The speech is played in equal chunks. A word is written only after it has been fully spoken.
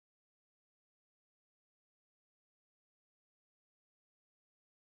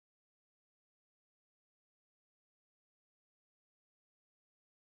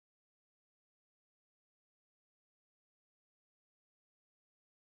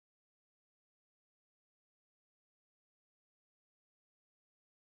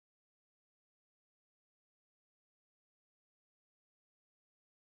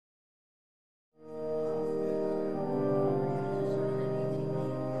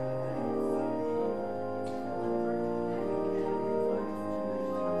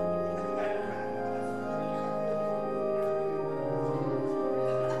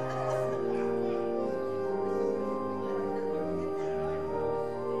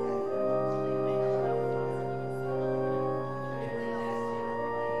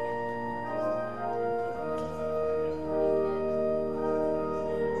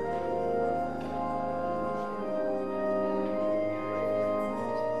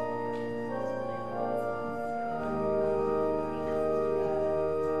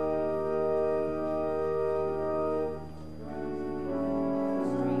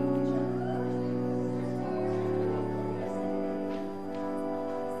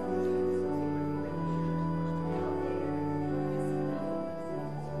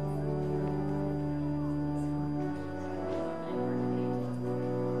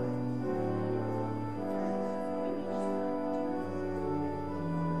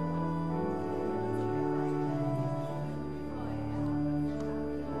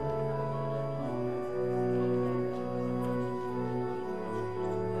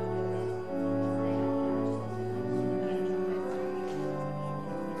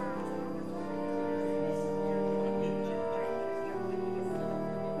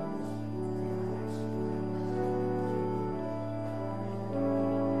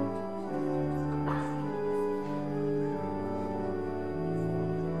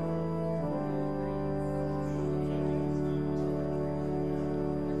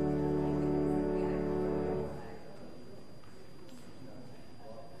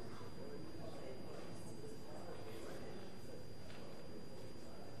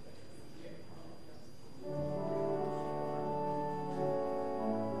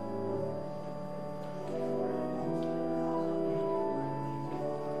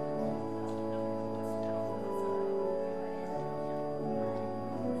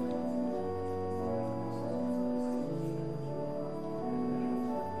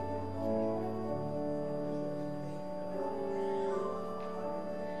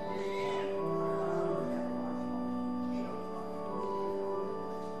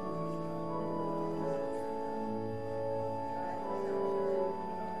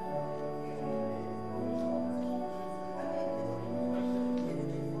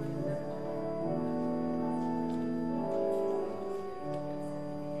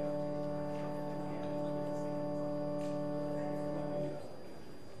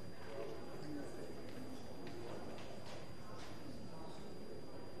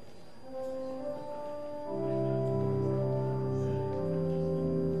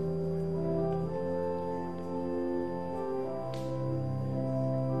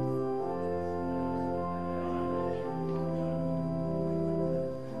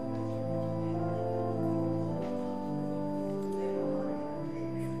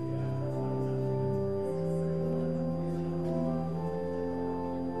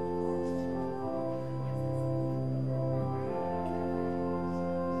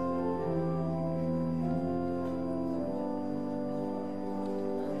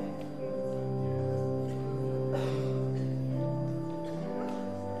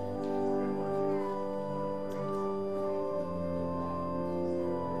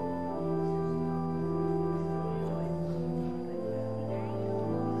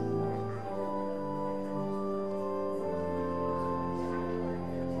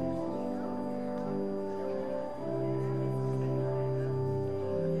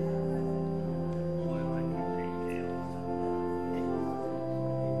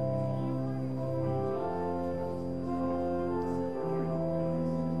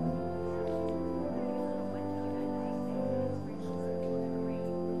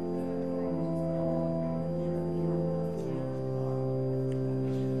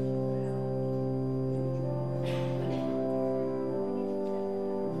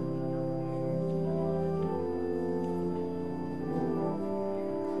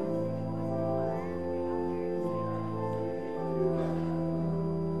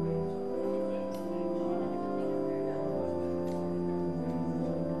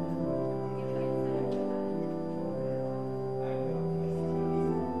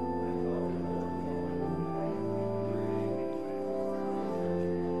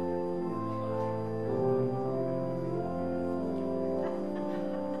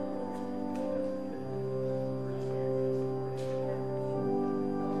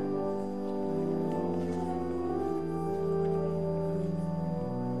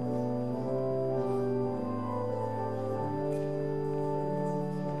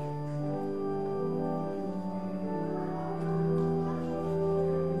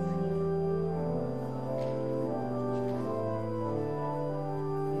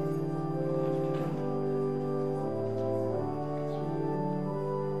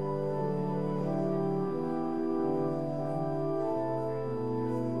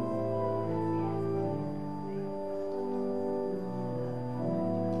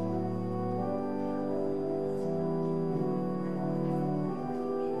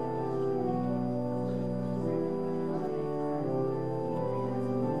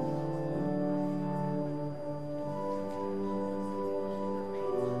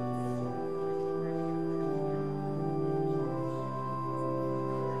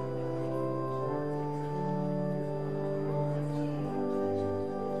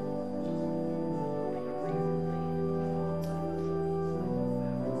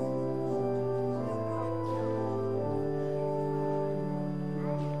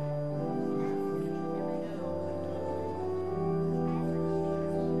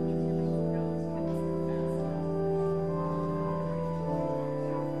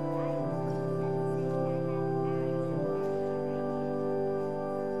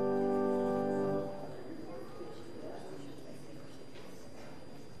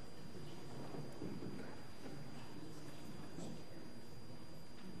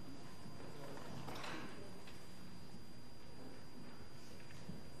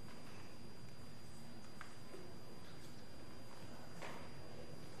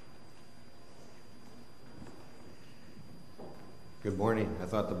Good morning. I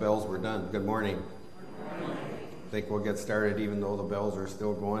thought the bells were done. Good morning. Good morning. I think we'll get started even though the bells are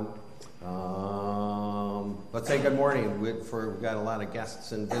still going. Let's say good morning. We've got a lot of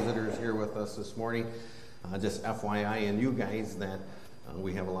guests and visitors here with us this morning. Just FYI and you guys that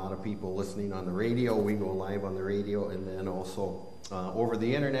we have a lot of people listening on the radio. We go live on the radio and then also over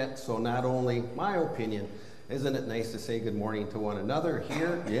the internet. So not only my opinion, isn't it nice to say good morning to one another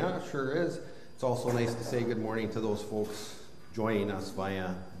here? Yeah, it sure is. It's also nice to say good morning to those folks joining us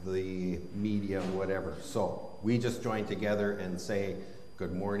via the media, whatever. So we just join together and say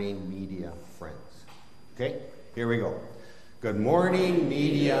good morning, media friends. Okay, here we go. Good morning,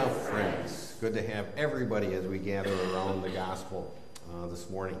 media friends. Good to have everybody as we gather around the gospel this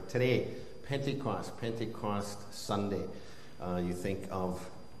morning. Today, Pentecost Sunday. You think of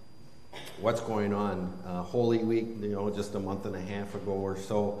what's going on. Holy Week, just a month and a half ago or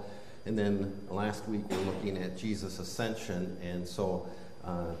so. And then last week we're looking at Jesus' Ascension. And so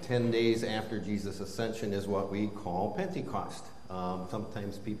 10 days after Jesus' Ascension is what we call Pentecost.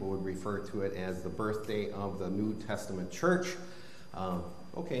 Sometimes people would refer to it as the birthday of the New Testament church.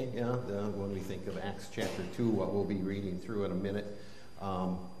 When we think of Acts chapter 2, what we'll be reading through in a minute.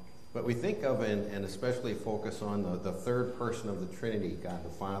 But we think of and especially focus on the third person of the Trinity, God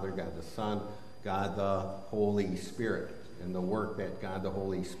the Father, God the Son, God the Holy Spirit, and the work that God the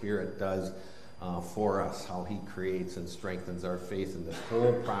Holy Spirit does for us, how he creates and strengthens our faith in this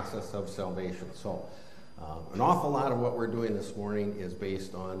whole process of salvation. So an awful lot of what we're doing this morning is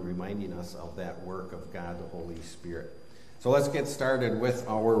based on reminding us of that work of God the Holy Spirit. So let's get started with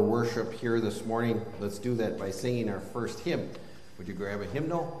our worship here this morning. Let's do that by singing our first hymn. Would you grab a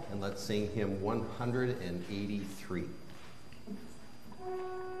hymnal and let's sing hymn 183.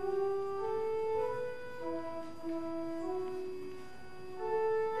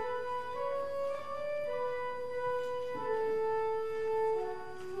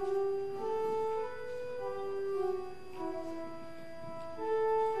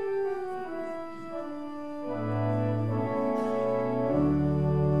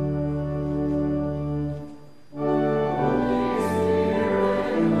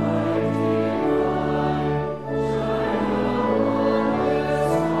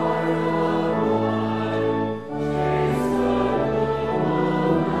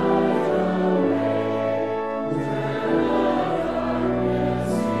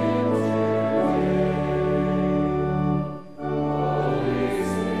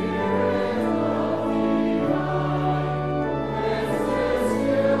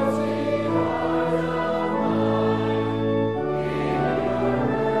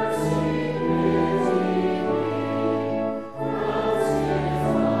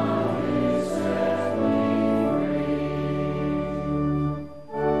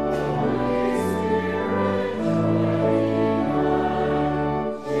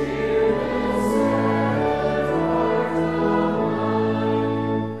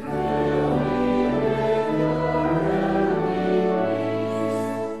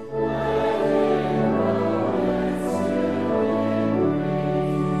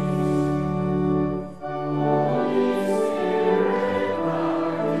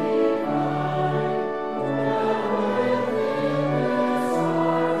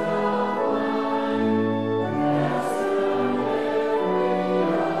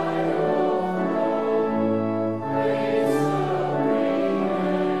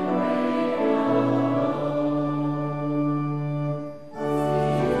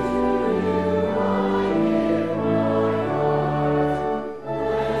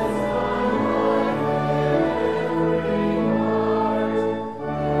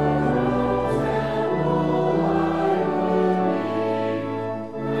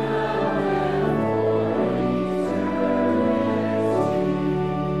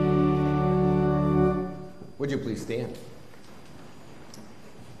 Would you please stand?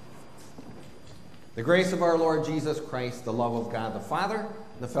 The grace of our Lord Jesus Christ, the love of God the Father, and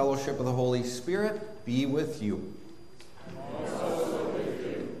the fellowship of the Holy Spirit be with you. And also with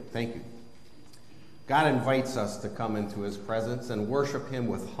you. Thank you. God invites us to come into his presence and worship him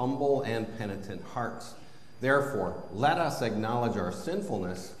with humble and penitent hearts. Therefore, let us acknowledge our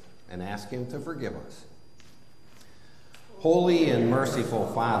sinfulness and ask him to forgive us. Holy and merciful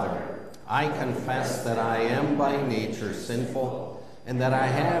Father, I confess that I am by nature sinful and that I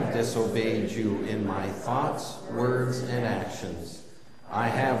have disobeyed you in my thoughts, words, and actions. I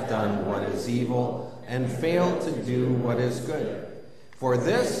have done what is evil and failed to do what is good. For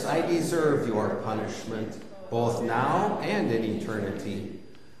this I deserve your punishment, both now and in eternity.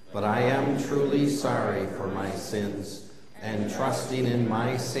 But I am truly sorry for my sins, and trusting in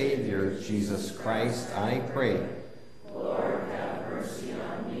my Savior, Jesus Christ, I pray. Lord, have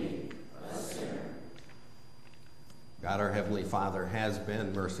God, our Heavenly Father, has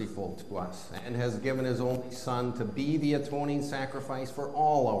been merciful to us and has given his only Son to be the atoning sacrifice for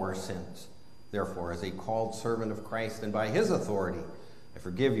all our sins. Therefore, as a called servant of Christ and by his authority, I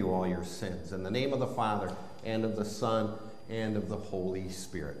forgive you all your sins. In the name of the Father, and of the Son, and of the Holy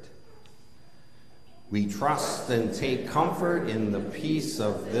Spirit. We trust and take comfort in the peace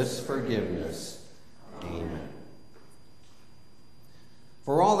of this forgiveness. Amen.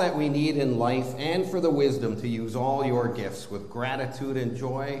 For all that we need in life and for the wisdom to use all your gifts with gratitude and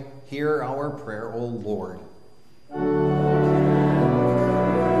joy, hear our prayer, O Lord.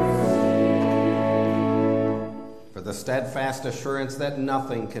 For the steadfast assurance that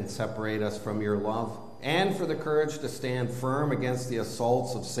nothing can separate us from your love, and for the courage to stand firm against the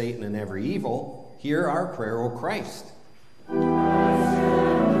assaults of Satan and every evil, hear our prayer, O Christ.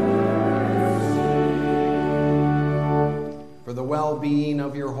 For the well-being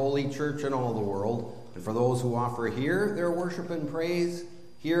of your holy church and all the world, and for those who offer here their worship and praise,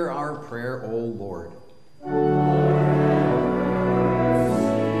 hear our prayer, O Lord.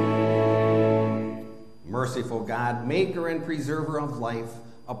 Merciful God, maker and preserver of life,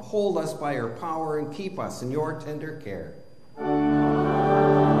 uphold us by your power and keep us in your tender care.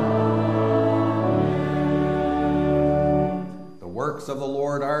 The works of the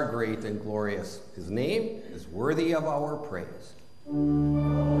Lord are great and glorious. His name is worthy of our praise.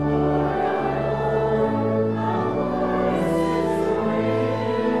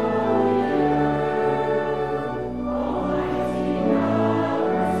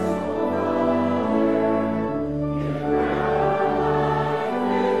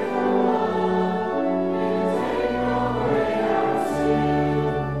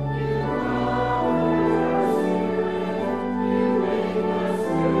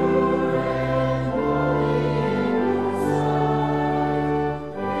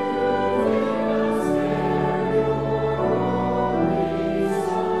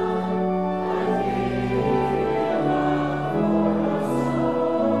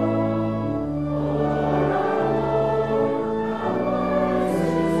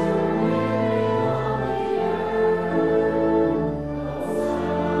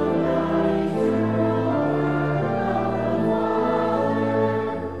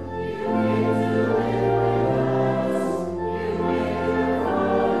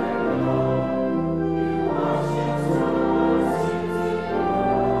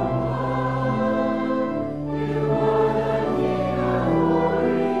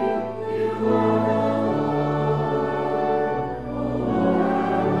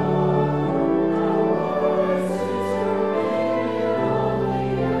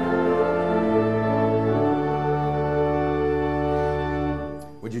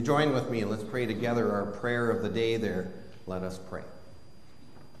 Would you join with me and let's pray together our prayer of the day there. Let us pray.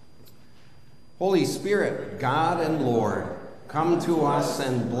 Holy Spirit, God and Lord, come to us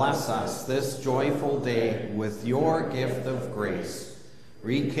and bless us this joyful day with your gift of grace.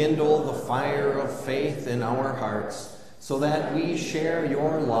 Rekindle the fire of faith in our hearts so that we share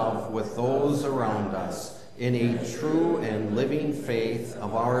your love with those around us in a true and living faith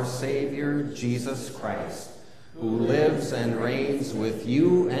of our Savior, Jesus Christ, who lives and reigns with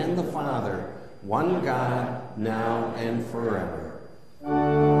you and the Father, one God, now and forever.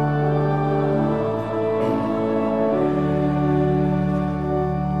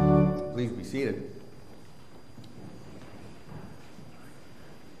 Please be seated.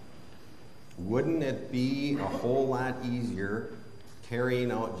 Wouldn't it be a whole lot easier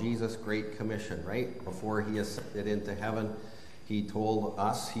carrying out Jesus' Great Commission, right? Before he ascended into heaven, he told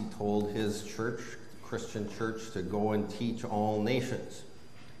his church, Christian church, to go and teach all nations.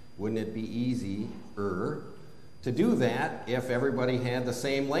 Wouldn't it be easier to do that if everybody had the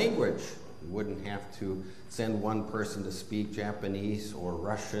same language? We wouldn't have to send one person to speak Japanese or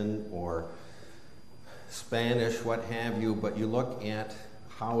Russian or Spanish, what have you, but you look at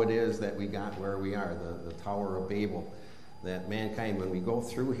how it is that we got where we are, the Tower of Babel, that mankind, when we go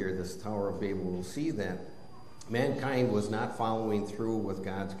through here, this Tower of Babel, we'll see that mankind was not following through with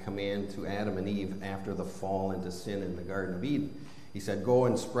God's command to Adam and Eve after the fall into sin in the Garden of Eden. He said, go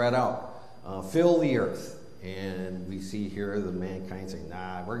and spread out, fill the earth. And we see here the mankind saying,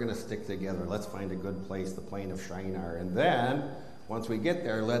 nah, we're going to stick together. Let's find a good place, the plain of Shinar. And then, once we get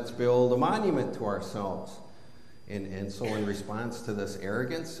there, let's build a monument to ourselves. And so in response to this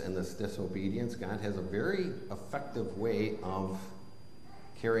arrogance and this disobedience, God has a very effective way of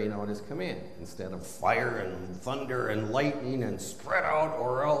carrying out his command. Instead of fire and thunder and lightning and spread out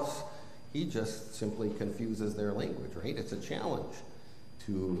or else, he just simply confuses their language, right? It's a challenge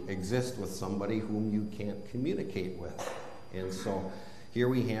to exist with somebody whom you can't communicate with. And so here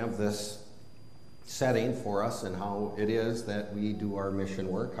we have this setting for us and how it is that we do our mission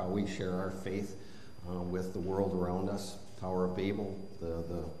work, how we share our faith with the world around us. Tower of Babel,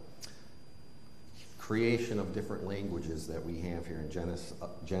 the creation of different languages that we have here in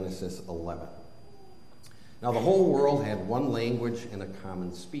Genesis 11. Now the whole world had one language and a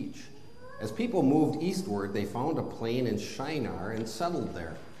common speech. As people moved eastward, they found a plain in Shinar and settled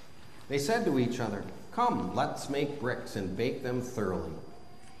there. They said to each other, "Come, let's make bricks and bake them thoroughly."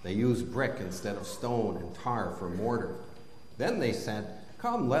 They used brick instead of stone and tar for mortar. Then they said,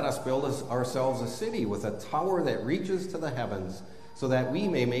 "Come, let us build ourselves a city with a tower that reaches to the heavens, so that we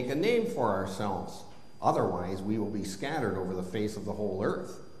may make a name for ourselves. Otherwise, we will be scattered over the face of the whole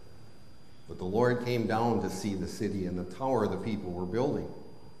earth." But the Lord came down to see the city and the tower the people were building.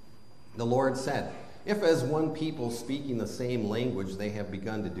 The Lord said, "If as one people speaking the same language they have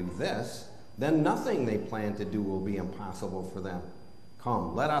begun to do this, then nothing they plan to do will be impossible for them.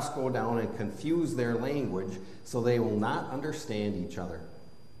 Come, let us go down and confuse their language so they will not understand each other."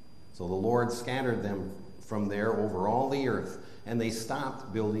 So the Lord scattered them from there over all the earth, and they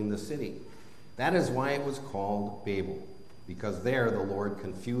stopped building the city. That is why it was called Babel, because there the Lord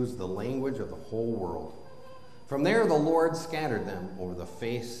confused the language of the whole world. From there the Lord scattered them over the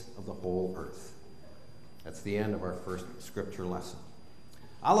face of the whole earth. That's the end of our first scripture lesson.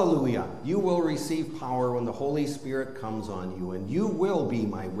 Alleluia! You will receive power when the Holy Spirit comes on you, and you will be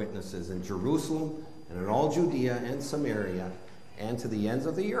my witnesses in Jerusalem and in all Judea and Samaria and to the ends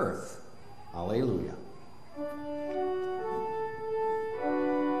of the earth. Alleluia!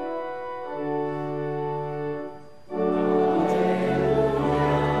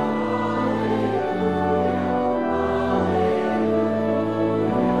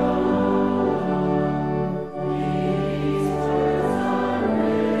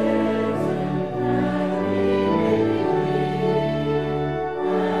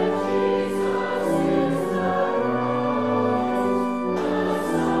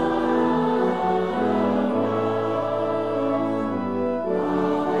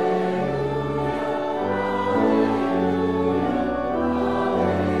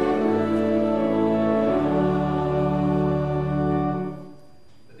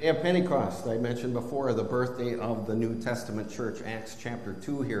 Pentecost, I mentioned before, the birthday of the New Testament church. Acts chapter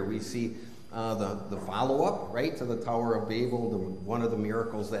 2 here, we see the follow-up, right, to the Tower of Babel. One of the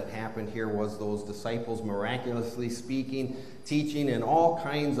miracles that happened here was those disciples miraculously speaking, teaching in all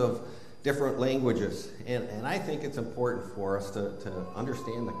kinds of different languages. And I think it's important for us to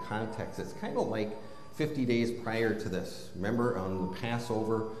understand the context. It's kind of like 50 days prior to this. Remember on the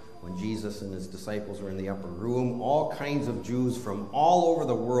Passover, when Jesus and his disciples were in the upper room, all kinds of Jews from all over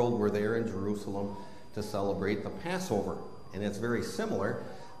the world were there in Jerusalem to celebrate the Passover. And it's very similar.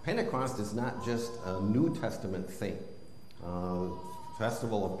 Pentecost is not just a New Testament thing.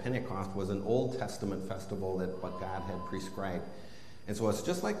 Festival of Pentecost was an Old Testament festival that what God had prescribed. And so it's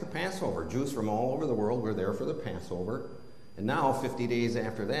just like the Passover. Jews from all over the world were there for the Passover. And now, 50 days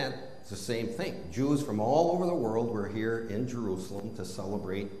after that, it's the same thing. Jews from all over the world were here in Jerusalem to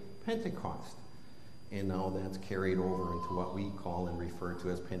celebrate Pentecost. And now that's carried over into what we call and refer to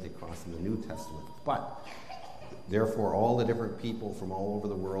as Pentecost in the New Testament. But, therefore, all the different people from all over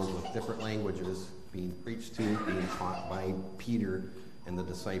the world with different languages being preached to, being taught by Peter and the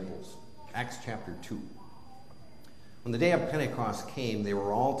disciples. Acts chapter 2. When the day of Pentecost came, they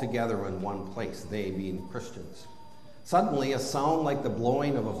were all together in one place, they being Christians. Suddenly, a sound like the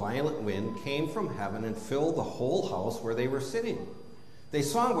blowing of a violent wind came from heaven and filled the whole house where they were sitting. They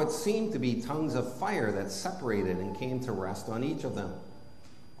saw what seemed to be tongues of fire that separated and came to rest on each of them.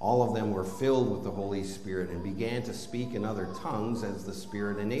 All of them were filled with the Holy Spirit and began to speak in other tongues as the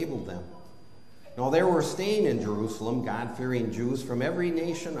Spirit enabled them. Now there were staying in Jerusalem God-fearing Jews from every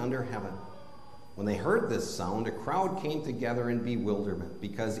nation under heaven. When they heard this sound, a crowd came together in bewilderment,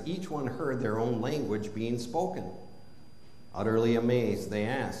 because each one heard their own language being spoken. Utterly amazed, they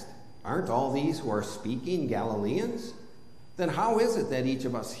asked, "Aren't all these who are speaking Galileans? Then how is it that each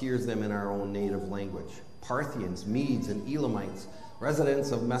of us hears them in our own native language? Parthians, Medes, and Elamites,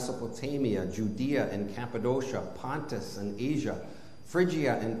 residents of Mesopotamia, Judea and Cappadocia, Pontus and Asia,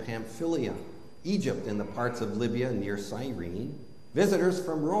 Phrygia and Pamphylia, Egypt and the parts of Libya near Cyrene, visitors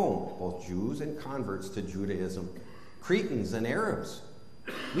from Rome, both Jews and converts to Judaism, Cretans and Arabs.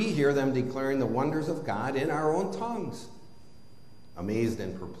 We hear them declaring the wonders of God in our own tongues." Amazed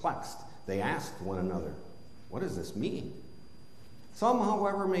and perplexed, they asked one another, "What does this mean?" Some,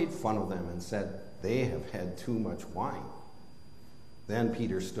 however, made fun of them and said, "They have had too much wine." Then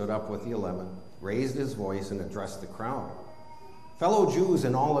Peter stood up with the 11, raised his voice, and addressed the crowd. "Fellow Jews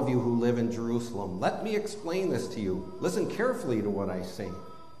and all of you who live in Jerusalem, let me explain this to you. Listen carefully to what I say.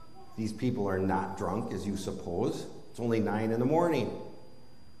 these people are not drunk, as you suppose. It's only 9 in the morning.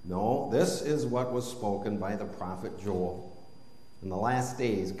 No, this is what was spoken by the prophet Joel. In the last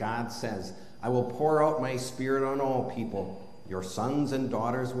days, God says, I will pour out my Spirit on all people. Your sons and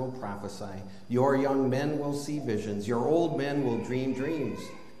daughters will prophesy. Your young men will see visions. Your old men will dream dreams.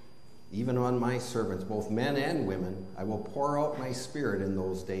 Even on my servants, both men and women, I will pour out my Spirit in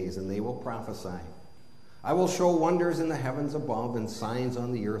those days, and they will prophesy. I will show wonders in the heavens above and signs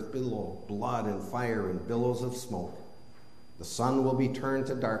on the earth below, blood and fire and billows of smoke. The sun will be turned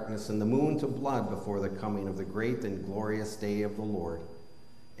to darkness and the moon to blood before the coming of the great and glorious day of the Lord.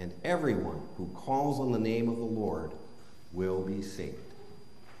 And everyone who calls on the name of the Lord will be saved.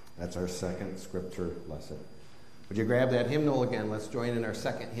 That's our second scripture lesson. Would you grab that hymnal again? Let's join in our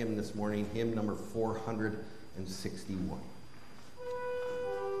second hymn this morning, hymn number 461.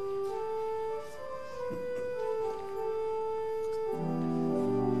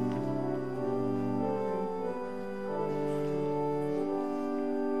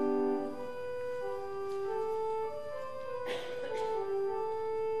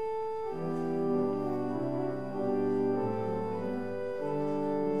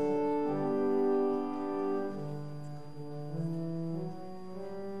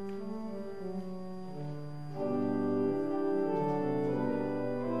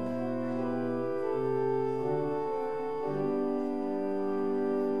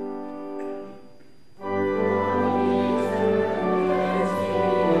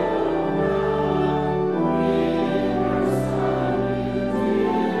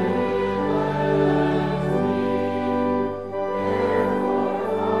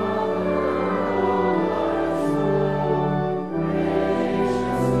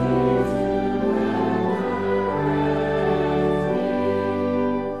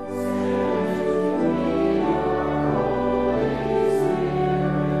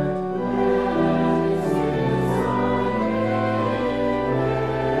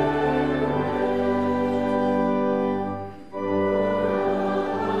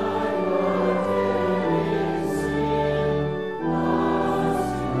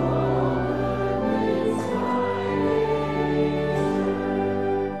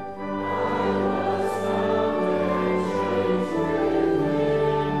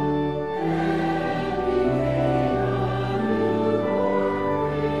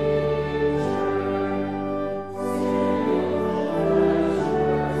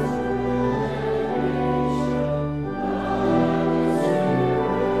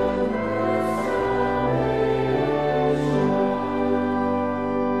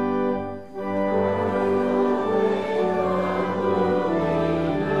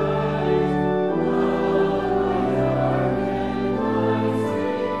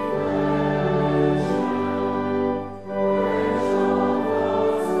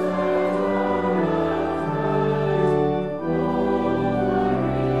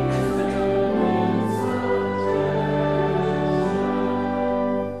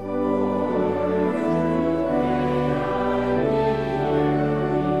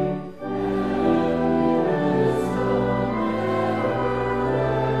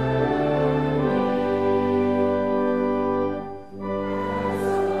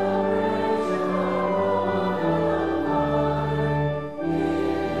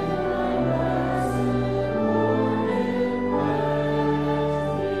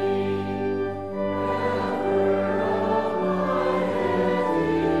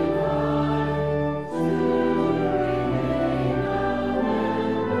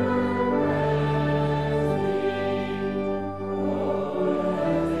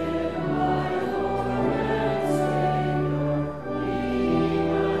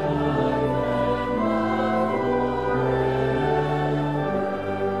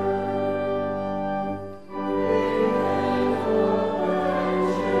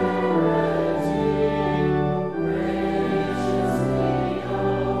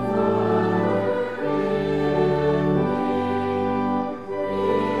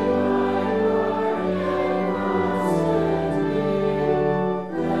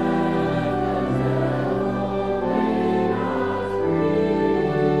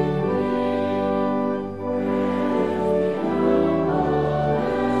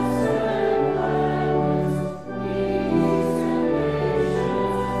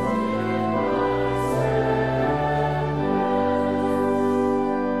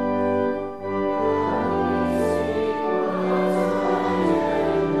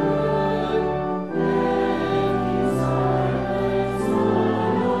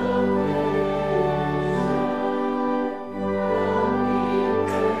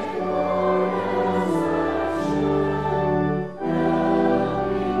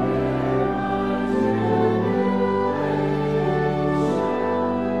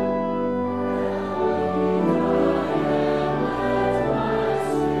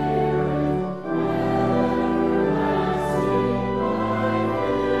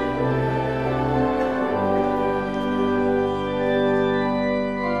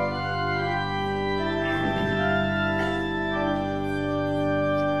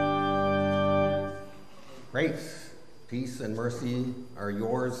 Grace, peace, and mercy are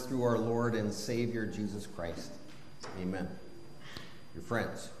yours through our Lord and Savior, Jesus Christ. Amen. Your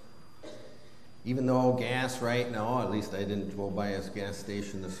friends, even though gas right now, at least I didn't go by a gas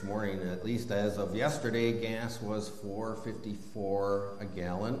station this morning, at least as of yesterday, gas was $4.54 a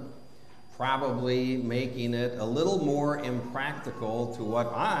gallon, probably making it a little more impractical to what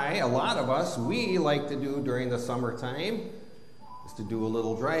a lot of us, we like to do during the summertime, is to do a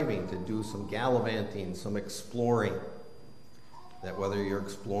little driving, to do some gallivanting, some exploring. That whether you're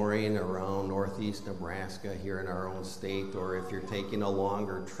exploring around northeast Nebraska here in our own state, or if you're taking a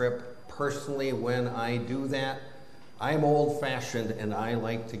longer trip, personally, when I do that, I'm old-fashioned and I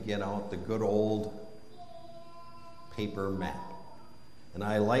like to get out the good old paper map. And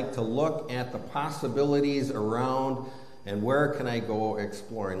I like to look at the possibilities around and where can I go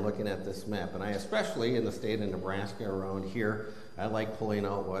exploring, looking at this map. And I especially, in the state of Nebraska around here, I like pulling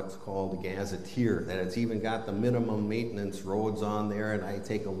out what's called the gazetteer, that it's even got the minimum maintenance roads on there, and I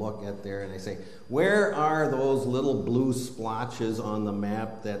take a look at there and I say, where are those little blue splotches on the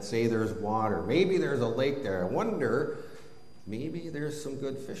map that say there's water? Maybe there's a lake there. I wonder, maybe there's some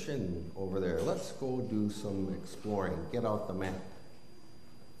good fishing over there. Let's go do some exploring. Get out the map.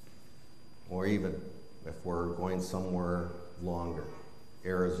 Or even if we're going somewhere longer,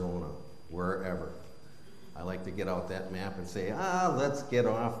 Arizona, wherever. I like to get out that map and say, let's get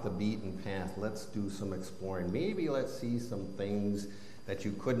off the beaten path. Let's do some exploring. Maybe let's see some things that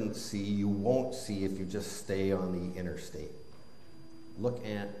you couldn't see, you won't see if you just stay on the interstate. Look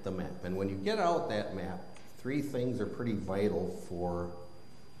at the map. And when you get out that map, three things are pretty vital for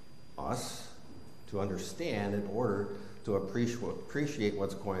us to understand in order to appreciate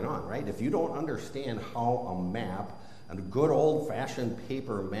what's going on, right? If you don't understand how a map, a good old-fashioned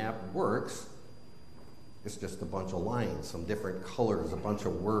paper map works, it's just a bunch of lines, some different colors, a bunch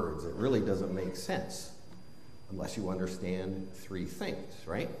of words. It really doesn't make sense unless you understand three things,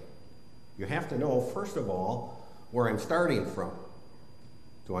 right? You have to know, first of all, where I'm starting from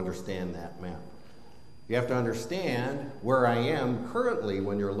to understand that map. You have to understand where I am currently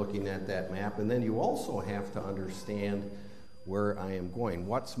when you're looking at that map, and then you also have to understand where I am going.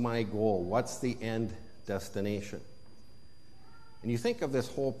 What's my goal? What's the end destination? And you think of this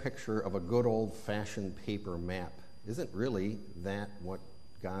whole picture of a good old-fashioned paper map. Isn't really that what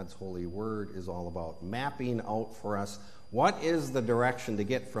God's holy word is all about? Mapping out for us what is the direction to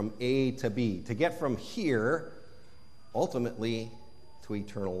get from A to B, to get from here ultimately to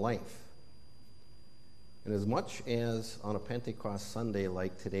eternal life. And as much as on a Pentecost Sunday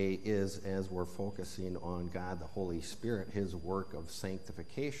like today is, as we're focusing on God the Holy Spirit, his work of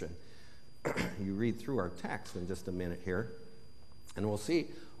sanctification, you read through our text in just a minute here, and we'll see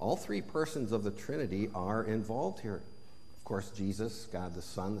all three persons of the Trinity are involved here. Of course, Jesus, God the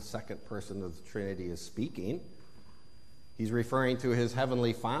Son, the second person of the Trinity, is speaking. He's referring to his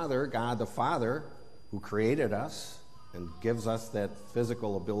heavenly Father, God the Father, who created us and gives us that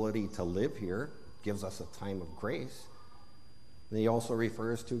physical ability to live here, gives us a time of grace. And he also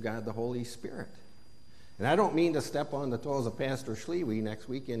refers to God the Holy Spirit. And I don't mean to step on the toes of Pastor Schlewe. Next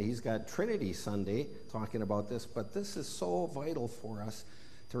weekend he's got Trinity Sunday talking about this, but this is so vital for us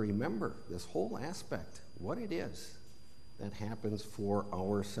to remember this whole aspect, what it is that happens for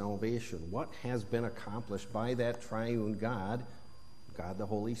our salvation, what has been accomplished by that triune God, God the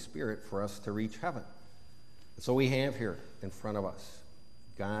Holy Spirit, for us to reach heaven. So we have here in front of us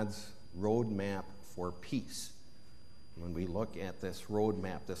God's roadmap for peace. When we look at this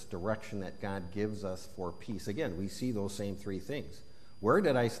roadmap, this direction that God gives us for peace, again, we see those same three things. Where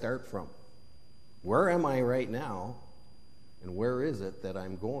did I start from? Where am I right now? And where is it that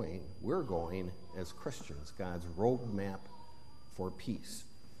I'm going? We're going as Christians, God's roadmap for peace.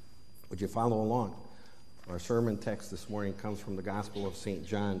 Would you follow along? Our sermon text this morning comes from the Gospel of St.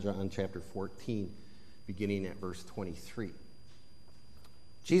 John, John chapter 14, beginning at verse 23.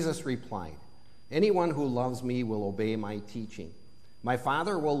 Jesus replied, "Anyone who loves me will obey my teaching. My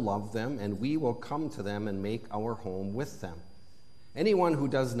Father will love them, and we will come to them and make our home with them. Anyone who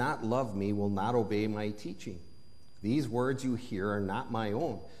does not love me will not obey my teaching. These words you hear are not my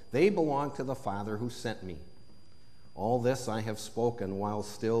own. They belong to the Father who sent me. All this I have spoken while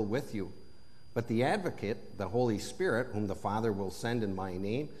still with you. But the Advocate, the Holy Spirit, whom the Father will send in my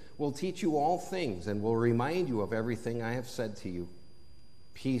name, will teach you all things and will remind you of everything I have said to you.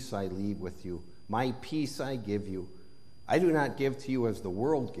 Peace I leave with you. My peace I give you. I do not give to you as the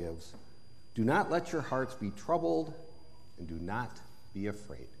world gives. Do not let your hearts be troubled, and do not be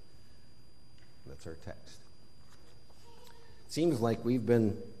afraid." That's our text. It seems like we've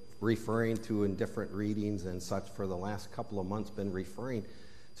been referring to in different readings and such for the last couple of months, been referring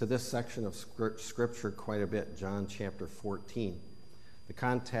to this section of Scripture quite a bit, John chapter 14. The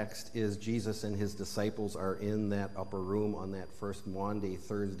context is Jesus and his disciples are in that upper room on that first Maundy,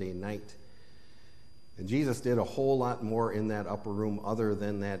 Thursday night. And Jesus did a whole lot more in that upper room other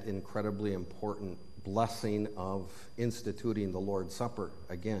than that incredibly important blessing of instituting the Lord's Supper.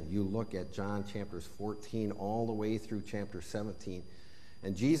 Again, you look at John chapters 14 all the way through chapter 17,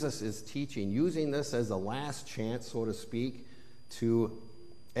 and Jesus is teaching, using this as a last chance, so to speak, to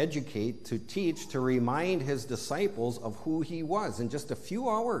educate, to teach, to remind his disciples of who he was. In just a few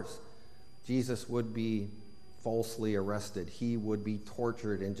hours, Jesus would be falsely arrested. He would be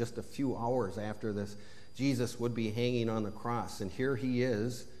tortured. In just a few hours after this, Jesus would be hanging on the cross. And here he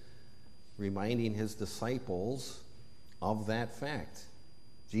is, reminding his disciples of that fact.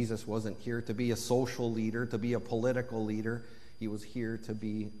 Jesus wasn't here to be a social leader, to be a political leader. He was here to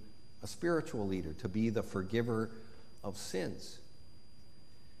be a spiritual leader, to be the forgiver of sins.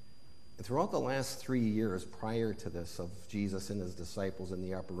 And throughout the last 3 years prior to this of Jesus and his disciples in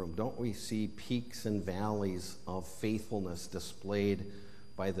the upper room, don't we see peaks and valleys of faithfulness displayed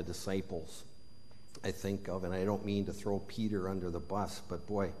by the disciples? I think of, and I don't mean to throw Peter under the bus, but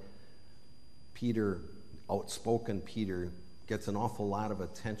boy, Peter, outspoken Peter, gets an awful lot of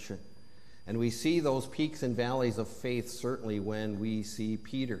attention. And we see those peaks and valleys of faith certainly when we see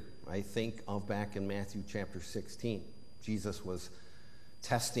Peter. I think of back in Matthew chapter 16. Jesus was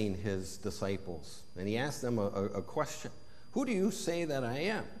testing his disciples, and he asked them a question. Who do you say that I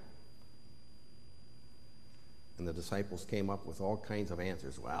am? And the disciples came up with all kinds of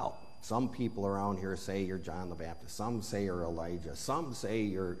answers. Well, some people around here say you're John the Baptist. Some say you're Elijah. Some say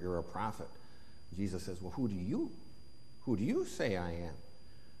you're a prophet. Jesus says, well, who do you say I am?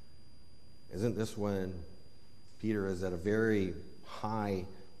 Isn't this when Peter is at a very high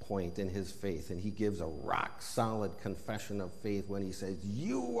point in his faith, and he gives a rock-solid confession of faith when he says,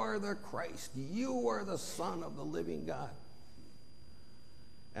 you are the Christ, you are the Son of the living God.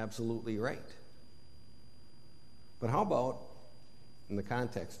 Absolutely right. But how about, in the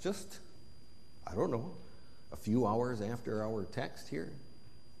context, just, I don't know, a few hours after our text here,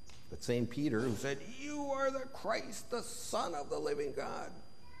 that same Peter who said, you are the Christ, the Son of the living God.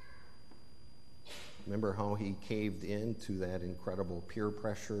 Remember how he caved into that incredible peer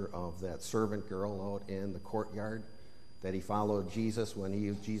pressure of that servant girl out in the courtyard? That he followed Jesus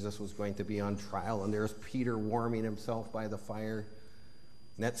when Jesus was going to be on trial, and there's Peter warming himself by the fire.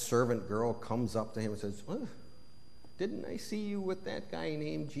 And that servant girl comes up to him and says, didn't I see you with that guy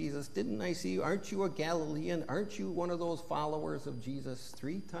named Jesus? Didn't I see you? Aren't you a Galilean? Aren't you one of those followers of Jesus?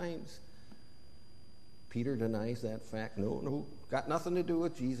 3 times. Peter denies that fact. No, got nothing to do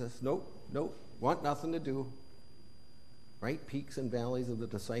with Jesus. Nope. Want nothing to do. Right? Peaks and valleys of the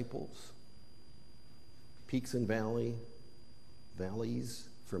disciples. Peaks and valleys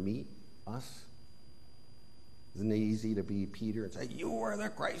for me, us. Isn't it easy to be Peter and say, you are the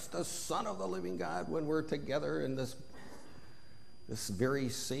Christ, the Son of the living God, when we're together in this very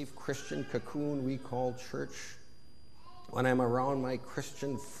safe Christian cocoon we call church? When I'm around my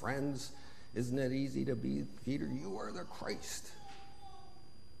Christian friends, isn't it easy to be Peter? You are the Christ.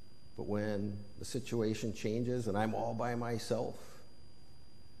 But when the situation changes and I'm all by myself,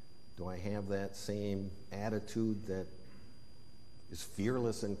 do I have that same attitude that is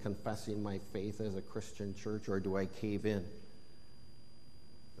fearless in confessing my faith as a Christian church, or do I cave in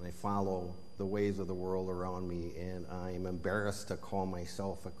and I follow the ways of the world around me and I'm embarrassed to call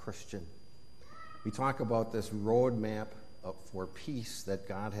myself a Christian? We talk about this roadmap for peace that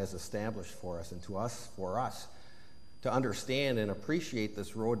God has established for us, and for us to understand and appreciate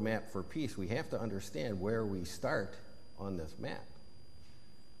this roadmap for peace, we have to understand where we start on this map.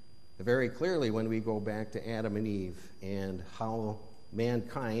 Very clearly, when we go back to Adam and Eve and how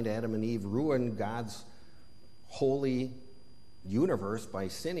mankind, Adam and Eve, ruined God's holy universe by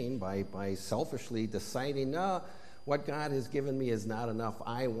sinning, by selfishly deciding, no, what God has given me is not enough,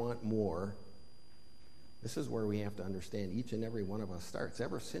 I want more. This is where we have to understand each and every one of us starts.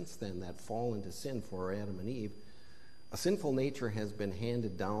 Ever since then, that fall into sin for Adam and Eve, a sinful nature has been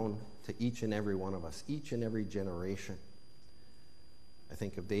handed down to each and every one of us, each and every generation. I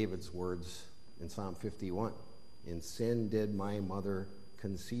think of David's words in Psalm 51. In sin did my mother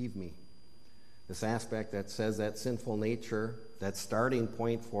conceive me. This aspect that says that sinful nature, that starting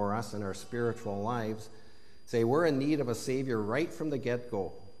point for us in our spiritual lives, say we're in need of a Savior right from the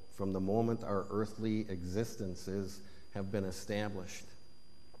get-go, from the moment our earthly existences have been established.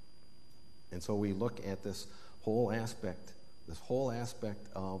 And so we look at this whole aspect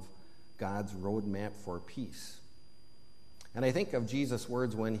of God's roadmap for peace. And I think of Jesus'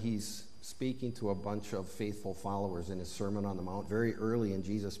 words when he's speaking to a bunch of faithful followers in his Sermon on the Mount, very early in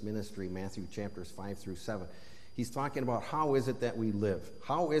Jesus' ministry, Matthew chapters 5 through 7. He's talking about how is it that we live?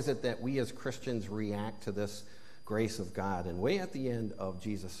 How is it that we as Christians react to this grace of God? And way at the end of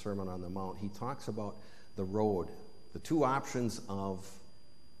Jesus' Sermon on the Mount, he talks about the road, the two options of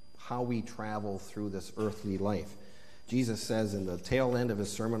how we travel through this earthly life. Jesus says in the tail end of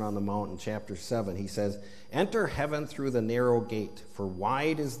his Sermon on the Mount in chapter 7, he says, "Enter heaven through the narrow gate, for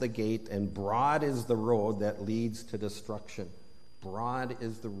wide is the gate and broad is the road that leads to destruction." Broad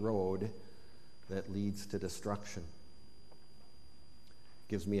is the road that leads to destruction.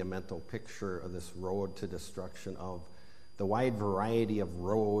 Gives me a mental picture of this road to destruction, of the wide variety of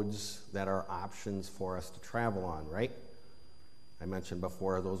roads that are options for us to travel on, right? I mentioned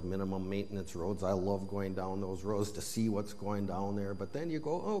before those minimum maintenance roads. I love going down those roads to see what's going down there. But then you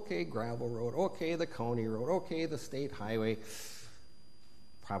go, okay, gravel road, okay, the county road, okay, the state highway.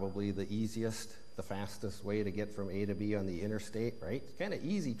 Probably the easiest, the fastest way to get from A to B on the interstate, right? It's kind of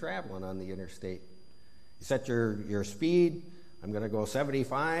easy traveling on the interstate. You set your speed. I'm going to go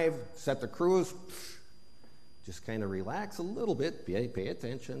 75, set the cruise. Just kind of relax a little bit, pay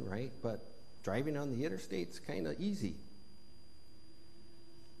attention, right? But driving on the interstate's kind of easy.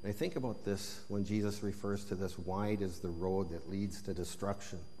 And I think about this when Jesus refers to this, wide is the road that leads to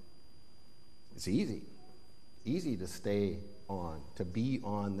destruction. It's easy to stay on, to be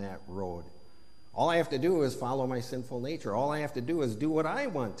on that road. All I have to do is follow my sinful nature. All I have to do is do what I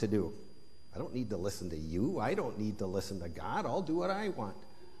want to do. I don't need to listen to you. I don't need to listen to God. I'll do what I want.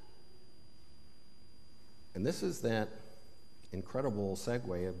 And this is that incredible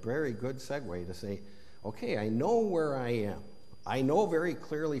segue, a very good segue to say, okay, I know where I am. I know very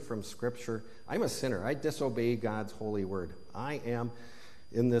clearly from Scripture, I'm a sinner. I disobey God's holy word. I am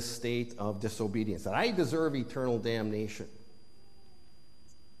in this state of disobedience, that I deserve eternal damnation.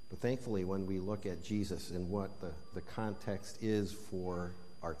 But thankfully, when we look at Jesus and what the context is for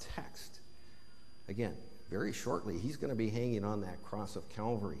our text, again, very shortly, he's going to be hanging on that cross of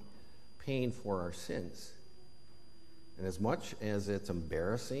Calvary, paying for our sins. And as much as it's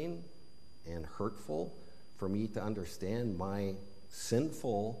embarrassing and hurtful for me to understand my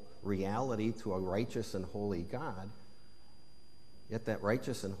sinful reality to a righteous and holy God, yet that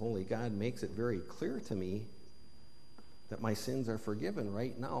righteous and holy God makes it very clear to me that my sins are forgiven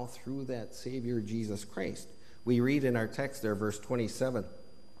right now through that Savior, Jesus Christ. We read in our text there, verse 27,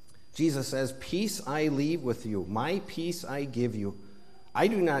 Jesus says, "Peace I leave with you, my peace I give you. I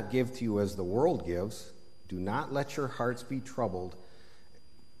do not give to you as the world gives. Do not let your hearts be troubled,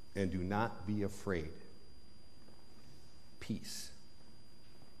 and do not be afraid." Peace.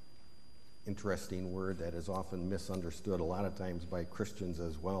 Interesting word that is often misunderstood a lot of times by Christians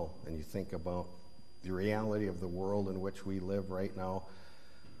as well. And you think about the reality of the world in which we live right now.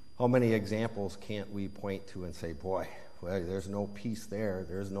 How many examples can't we point to and say, boy, well, there's no peace there.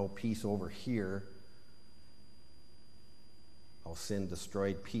 There's no peace over here. How sin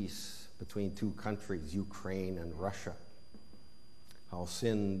destroyed peace between two countries, Ukraine and Russia. How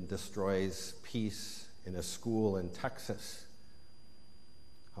sin destroys peace in a school in Texas.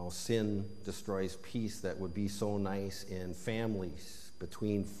 How sin destroys peace that would be so nice in families,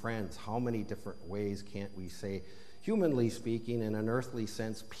 between friends. How many different ways can't we say, humanly speaking, in an earthly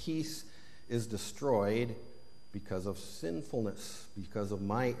sense, peace is destroyed because of sinfulness, because of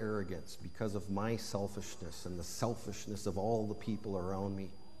my arrogance, because of my selfishness and the selfishness of all the people around me.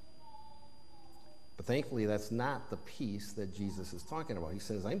 But thankfully, that's not the peace that Jesus is talking about. He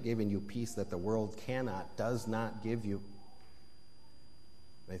says, I'm giving you peace that the world does not give you.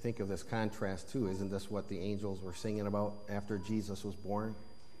 And I think of this contrast too. Isn't this what the angels were singing about after Jesus was born?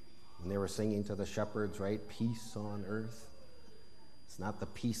 And they were singing to the shepherds, right? Peace on earth. It's not the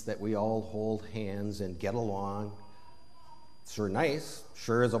peace that we all hold hands and get along. Sure nice,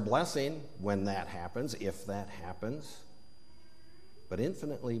 sure is a blessing when that happens, if that happens. But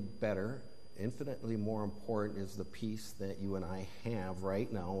infinitely better, infinitely more important is the peace that you and I have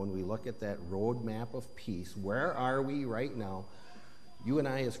right now. When we look at that roadmap of peace, where are we right now? You and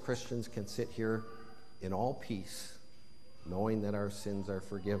I as Christians can sit here in all peace, knowing that our sins are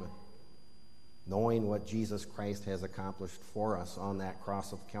forgiven, knowing what Jesus Christ has accomplished for us on that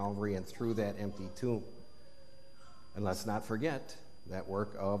cross of Calvary and through that empty tomb. And let's not forget that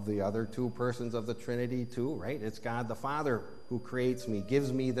work of the other two persons of the Trinity too, right? It's God the Father who creates me,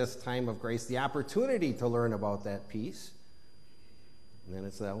 gives me this time of grace, the opportunity to learn about that peace. And then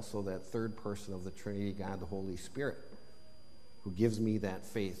it's also that third person of the Trinity, God the Holy Spirit, who gives me that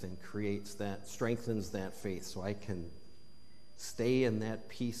faith and creates that, strengthens that faith so I can stay in that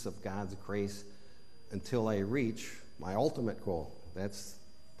peace of God's grace until I reach my ultimate goal. That's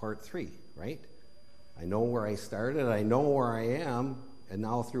part 3, right? I know where I started, I know where I am, and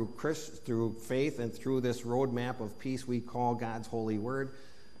now through faith and through this roadmap of peace we call God's holy word,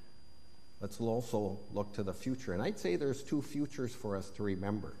 let's also look to the future. And I'd say there's 2 futures for us to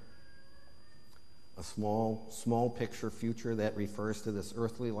remember. A small picture future that refers to this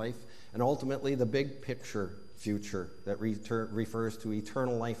earthly life, and ultimately the big picture future that refers to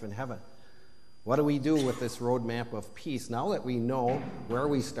eternal life in heaven. What do we do with this roadmap of peace? Now that we know where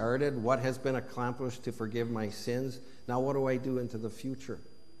we started, what has been accomplished to forgive my sins, now what do I do into the future?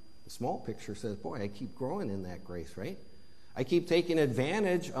 The small picture says, boy, I keep growing in that grace, right? I keep taking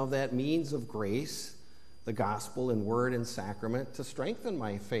advantage of that means of grace, the gospel and word and sacrament, to strengthen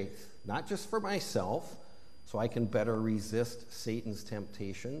my faith, not just for myself, so I can better resist Satan's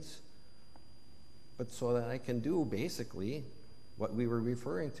temptations, but so that I can do basically what we were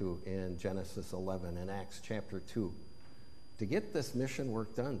referring to in Genesis 11 and Acts chapter 2. To get this mission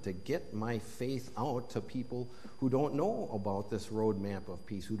work done, to get my faith out to people who don't know about this roadmap of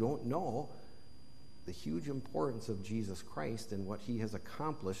peace, who don't know the huge importance of Jesus Christ and what he has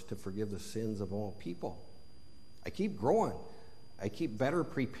accomplished to forgive the sins of all people. I keep growing. I keep better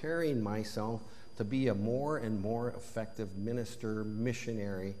preparing myself to be a more and more effective minister,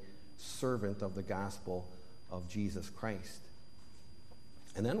 missionary, servant of the gospel of Jesus Christ.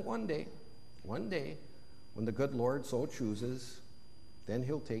 And then one day, when the good Lord so chooses, then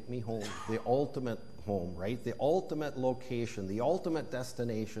he'll take me home, the ultimate home, right? The ultimate location, the ultimate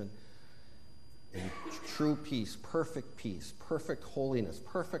destination in true peace, perfect holiness,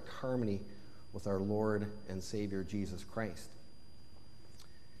 perfect harmony with our Lord and Savior Jesus Christ.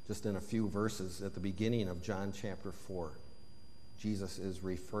 Just in a few verses at the beginning of John chapter 4, Jesus is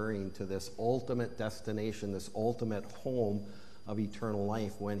referring to this ultimate destination, this ultimate home of eternal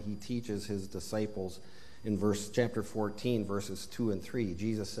life when he teaches his disciples in chapter 14, verses 2 and 3.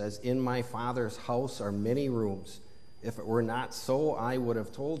 Jesus says, "In my Father's house are many rooms. If it were not so, I would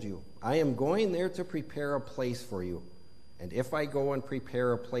have told you. I am going there to prepare a place for you. And if I go and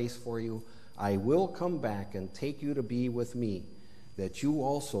prepare a place for you, I will come back and take you to be with me, that you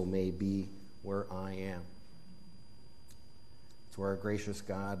also may be where I am." It's where our gracious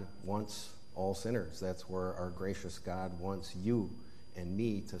God wants all sinners. That's where our gracious God wants you and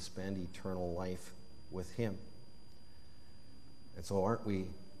me to spend eternal life with him. And so aren't we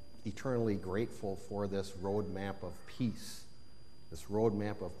eternally grateful for this roadmap of peace? This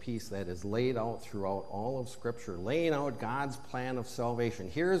roadmap of peace that is laid out throughout all of Scripture, laying out God's plan of salvation.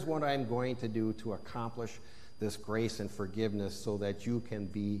 Here's what I'm going to do to accomplish this grace and forgiveness so that you can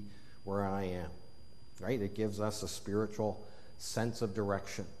be where I am. Right? It gives us a spiritual sense of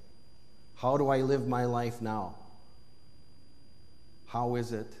direction. How do I live my life now? How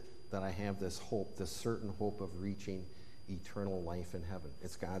is it that I have this hope, this certain hope of reaching eternal life in heaven?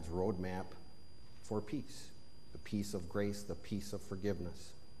 It's God's roadmap for peace, the peace of grace, the peace of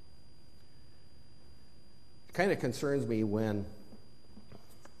forgiveness. It kind of concerns me when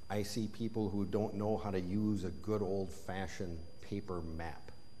I see people who don't know how to use a good old-fashioned paper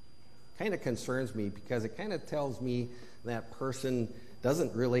map. Kind of concerns me because it kind of tells me that person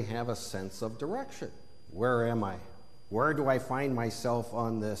doesn't really have a sense of direction. Where am I? Where do I find myself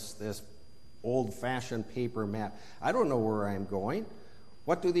on this old-fashioned paper map? I don't know where I'm going.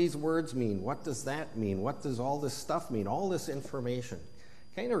 What do these words mean? What does that mean? What does all this stuff mean? All this information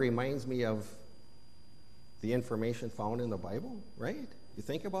kind of reminds me of the information found in the Bible, right? You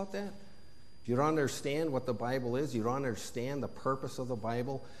think about that? If you don't understand what the Bible is, you don't understand the purpose of the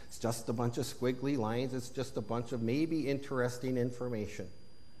Bible, it's just a bunch of squiggly lines, it's just a bunch of maybe interesting information.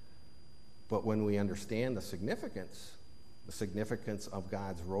 But when we understand the significance of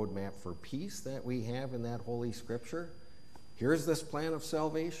God's roadmap for peace that we have in that Holy Scripture, here's this plan of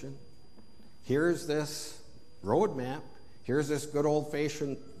salvation, here's this roadmap, here's this good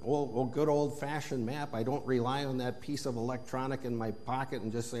old-fashioned map. I don't rely on that piece of electronic in my pocket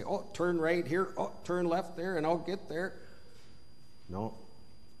and just say, oh, turn right here, oh, turn left there, and I'll get there. No,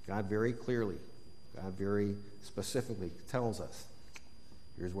 God very clearly, God very specifically tells us,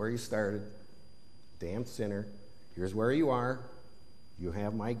 here's where you started, damned sinner, here's where you are, you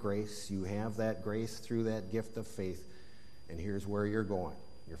have my grace, you have that grace through that gift of faith, and here's where you're going,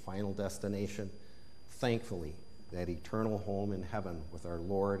 your final destination, thankfully, that eternal home in heaven with our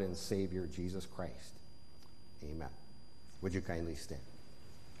Lord and Savior, Jesus Christ. Amen. Would you kindly stand?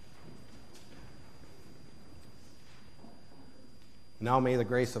 Now may the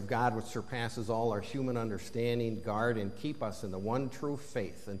grace of God, which surpasses all our human understanding, guard and keep us in the one true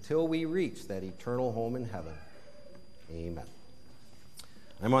faith until we reach that eternal home in heaven. Amen.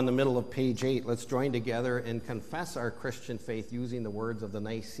 I'm on the middle of page 8. Let's join together and confess our Christian faith using the words of the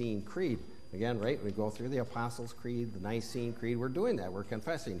Nicene Creed. Again, right, we go through the Apostles' Creed, the Nicene Creed. We're doing that. We're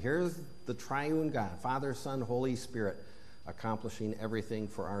confessing. Here's the triune God, Father, Son, Holy Spirit, accomplishing everything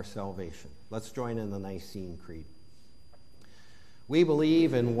for our salvation. Let's join in the Nicene Creed. We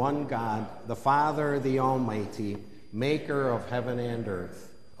believe in one God, the Father, the Almighty, maker of heaven and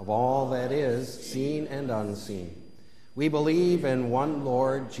earth, of all that is, seen and unseen. We believe in one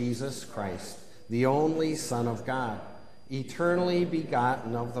Lord Jesus Christ, the only Son of God, eternally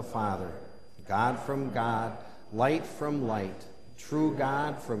begotten of the Father, God from God, light from light, true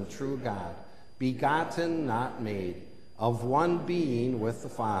God from true God, begotten, not made, of one being with the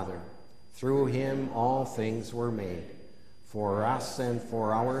Father. Through him all things were made. For us and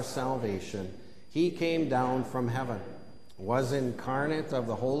for our salvation, he came down from heaven, was incarnate of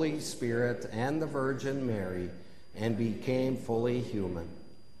the Holy Spirit and the Virgin Mary, and became fully human.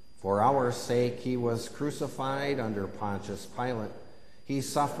 For our sake he was crucified under Pontius Pilate. He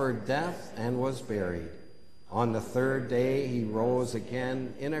suffered death and was buried. On the third day he rose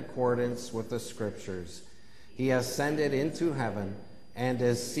again in accordance with the Scriptures. He ascended into heaven and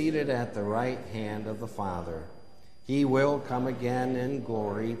is seated at the right hand of the Father. He will come again in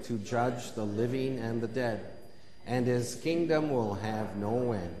glory to judge the living and the dead, and his kingdom will have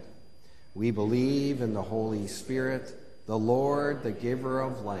no end. We believe in the Holy Spirit, the Lord, the giver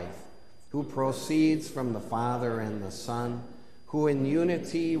of life, who proceeds from the Father and the Son, who in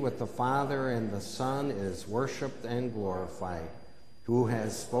unity with the Father and the Son is worshiped and glorified, who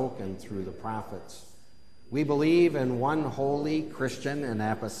has spoken through the prophets. We believe in one holy Christian and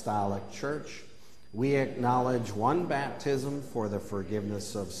apostolic church. We acknowledge one baptism for the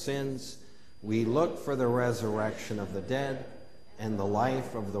forgiveness of sins. We look for the resurrection of the dead and the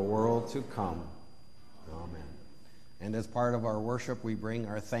life of the world to come. Amen. And as part of our worship, we bring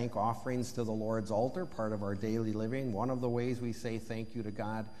our thank offerings to the Lord's altar, part of our daily living. One of the ways we say thank you to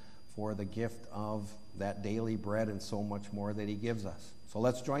God for the gift of that daily bread and so much more that he gives us. So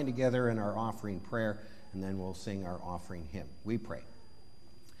let's join together in our offering prayer, and then we'll sing our offering hymn. We pray.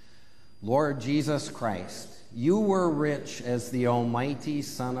 Lord Jesus Christ, you were rich as the almighty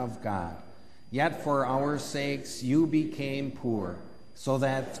Son of God, yet for our sakes you became poor, so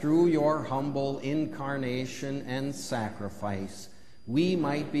that through your humble incarnation and sacrifice we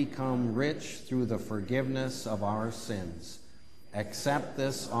might become rich through the forgiveness of our sins. Accept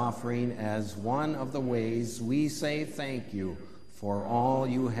this offering as one of the ways we say thank you for all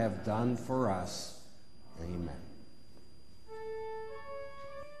you have done for us. Amen.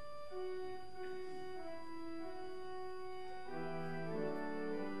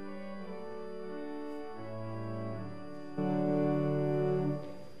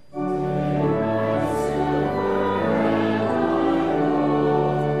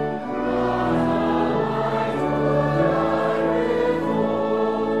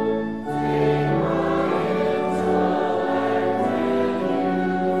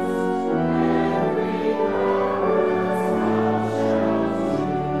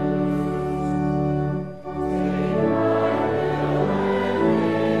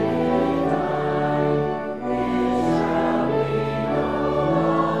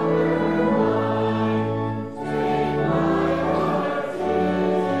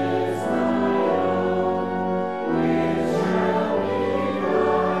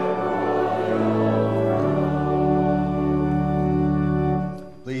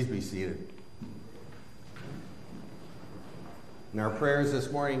 Prayers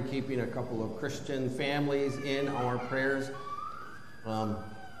this morning, keeping a couple of Christian families in our prayers.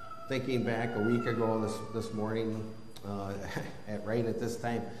 Thinking back a week ago this morning, right at this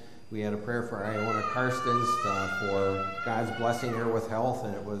time, we had a prayer for Iona Karstens for God's blessing her with health,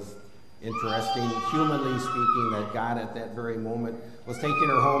 and it was interesting, humanly speaking, that God at that very moment was taking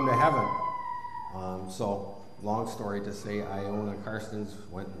her home to heaven. So, long story to say, Iona Karstens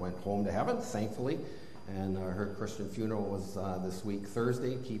went home to heaven, thankfully. And her Christian funeral was this week,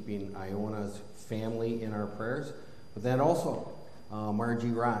 Thursday, keeping Iona's family in our prayers. But then also,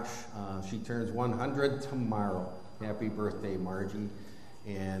 Margie Rosh, she turns 100 tomorrow. Happy birthday, Margie.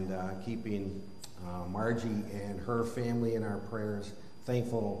 And keeping Margie and her family in our prayers,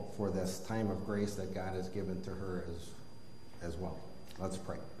 thankful for this time of grace that God has given to her as well. Let's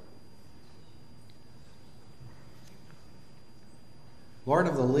pray. Lord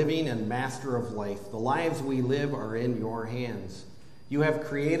of the living and master of life, the lives we live are in your hands. You have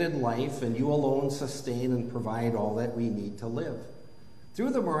created life, and you alone sustain and provide all that we need to live.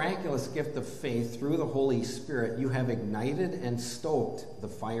 Through the miraculous gift of faith, through the Holy Spirit, you have ignited and stoked the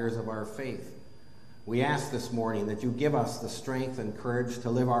fires of our faith. We ask this morning that you give us the strength and courage to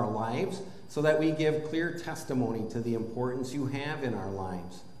live our lives so that we give clear testimony to the importance you have in our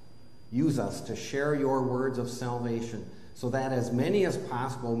lives. Use us to share your words of salvation so that as many as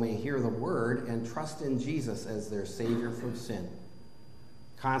possible may hear the word and trust in Jesus as their Savior from sin.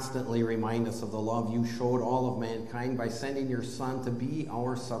 Constantly remind us of the love you showed all of mankind by sending your Son to be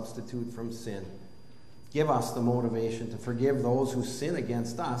our substitute from sin. Give us the motivation to forgive those who sin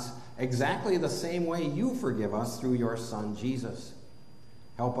against us exactly the same way you forgive us through your Son, Jesus.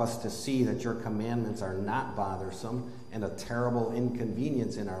 Help us to see that your commandments are not bothersome and a terrible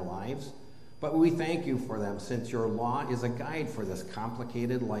inconvenience in our lives, but we thank you for them since your law is a guide for this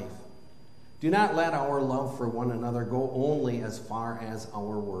complicated life. Do not let our love for one another go only as far as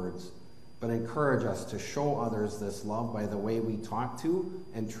our words, but encourage us to show others this love by the way we talk to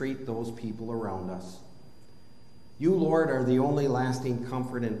and treat those people around us. You, Lord, are the only lasting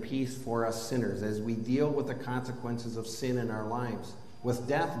comfort and peace for us sinners as we deal with the consequences of sin in our lives, with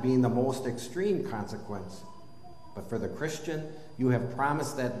death being the most extreme consequence. But for the Christian, you have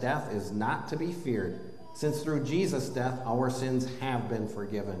promised that death is not to be feared, since through Jesus' death our sins have been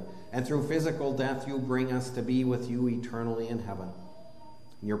forgiven, and through physical death you bring us to be with you eternally in heaven.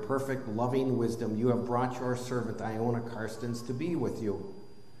 In your perfect loving wisdom, you have brought your servant Iona Karstens to be with you.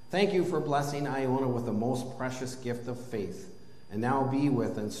 Thank you for blessing Iona with the most precious gift of faith, and now be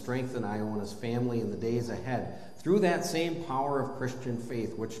with and strengthen Iona's family in the days ahead through that same power of Christian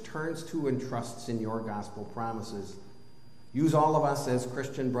faith which turns to and trusts in your gospel promises. Use all of us as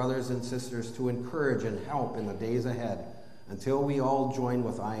Christian brothers and sisters to encourage and help in the days ahead until we all join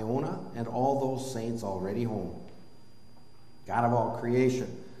with Iona and all those saints already home. God of all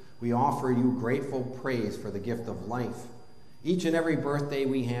creation, we offer you grateful praise for the gift of life. Each and every birthday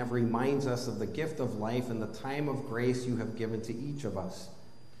we have reminds us of the gift of life and the time of grace you have given to each of us.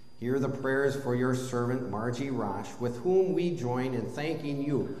 Hear the prayers for your servant Margie Rosh, with whom we join in thanking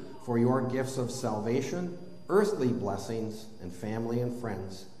you for your gifts of salvation, earthly blessings, and family and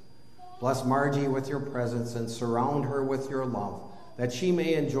friends. Bless Margie with your presence and surround her with your love, that she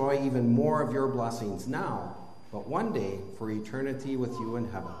may enjoy even more of your blessings now, but one day for eternity with you in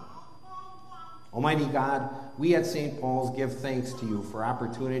heaven. Almighty God, we at St. Paul's give thanks to you for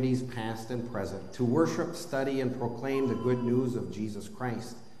opportunities past and present to worship, study, and proclaim the good news of Jesus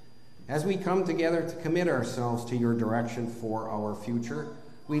Christ. As we come together to commit ourselves to your direction for our future,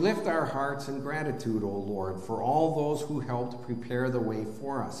 we lift our hearts in gratitude, O Lord, for all those who helped prepare the way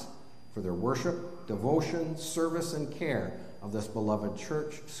for us, for their worship, devotion, service, and care of this beloved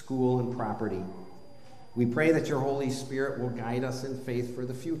church, school, and property. We pray that your Holy Spirit will guide us in faith for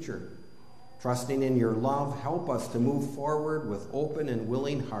the future. Trusting in your love, help us to move forward with open and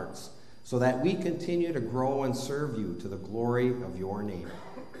willing hearts so that we continue to grow and serve you to the glory of your name.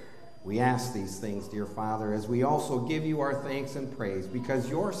 We ask these things, dear Father, as we also give you our thanks and praise because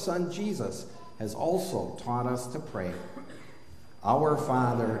your Son Jesus has also taught us to pray. Our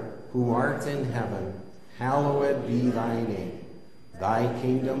Father, who art in heaven, hallowed be thy name. Thy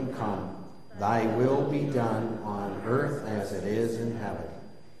kingdom come, thy will be done on earth as it is in heaven.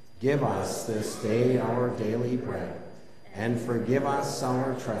 Give us this day our daily bread, and forgive us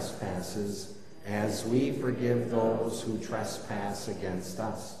our trespasses, as we forgive those who trespass against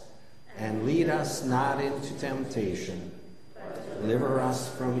us. And lead us not into temptation, but deliver us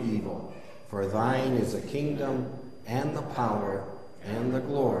from evil. For thine is the kingdom, and the power, and the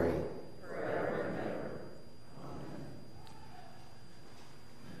glory, forever and ever.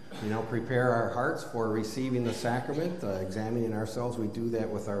 We now prepare our hearts for receiving the sacrament, examining ourselves. We do that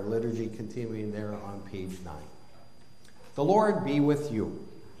with our liturgy continuing there on page 9. The Lord be with you.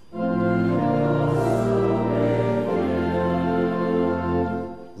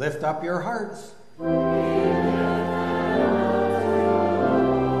 Lift up your hearts.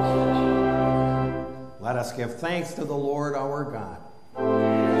 Let us give thanks to the Lord our God.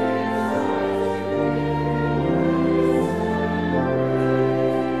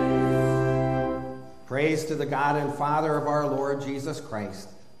 Praise to the God and Father of our Lord Jesus Christ.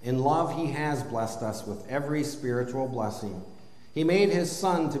 In love he has blessed us with every spiritual blessing. He made his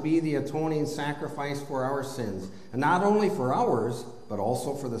Son to be the atoning sacrifice for our sins, and not only for ours, but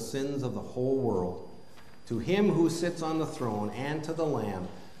also for the sins of the whole world. To him who sits on the throne and to the Lamb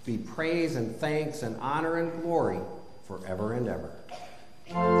be praise and thanks and honor and glory forever and ever.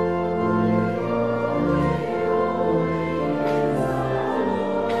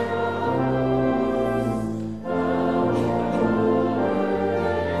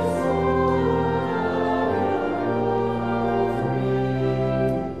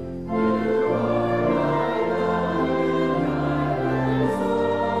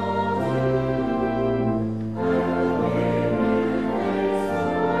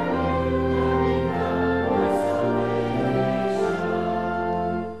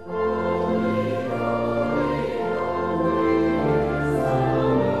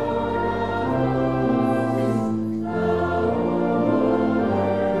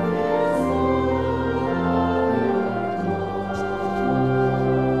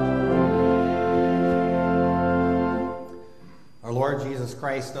 Lord Jesus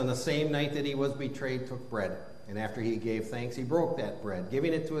Christ, on the same night that he was betrayed, took bread. And after he gave thanks, he broke that bread,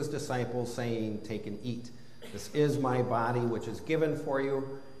 giving it to his disciples, saying, "Take and eat. This is my body, which is given for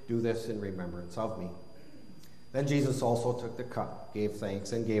you. Do this in remembrance of me." Then Jesus also took the cup, gave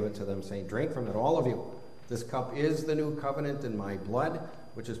thanks, and gave it to them, saying, "Drink from it, all of you. This cup is the new covenant in my blood,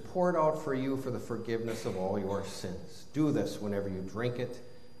 which is poured out for you for the forgiveness of all your sins. Do this whenever you drink it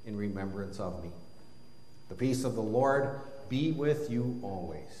in remembrance of me." The peace of the Lord be with you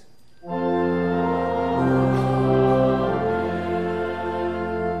always.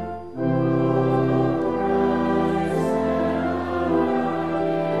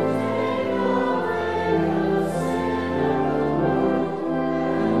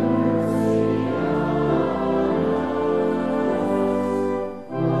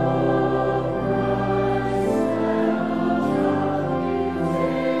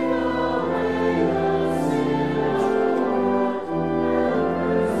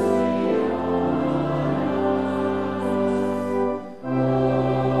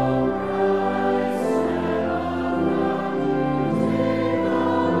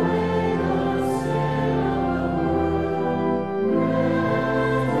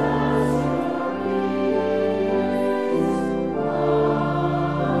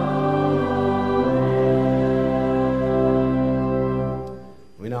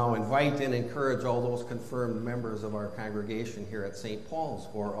 And encourage all those confirmed members of our congregation here at St. Paul's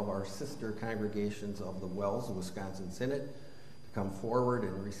or of our sister congregations of the Wells Wisconsin Synod to come forward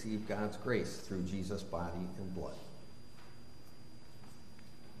and receive God's grace through Jesus' body and blood.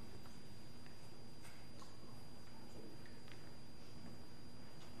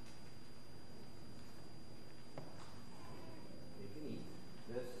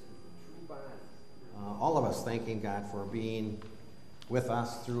 This is the true body. All of us thanking God for being with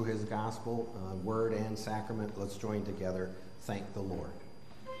us through his gospel, word, and sacrament. Let's join together. Thank the Lord.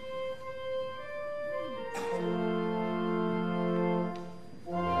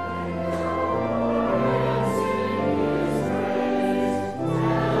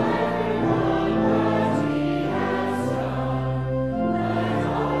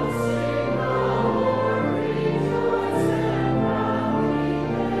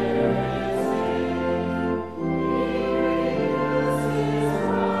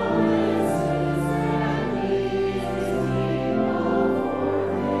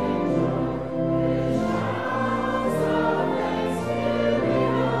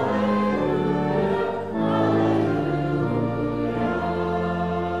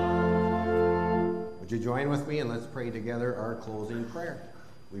 Join with me and let's pray together our closing prayer.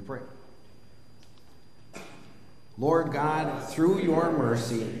 We pray. Lord God, through your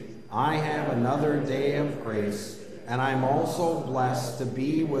mercy, I have another day of grace, and I'm also blessed to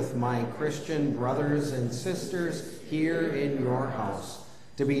be with my Christian brothers and sisters here in your house,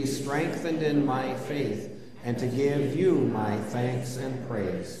 to be strengthened in my faith, and to give you my thanks and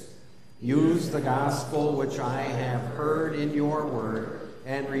praise. Use the gospel which I have heard in your word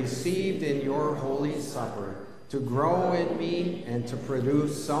and received in your holy supper to grow in me and to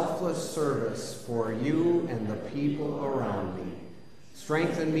produce selfless service for you and the people around me.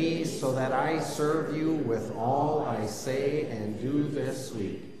 Strengthen me so that I serve you with all I say and do this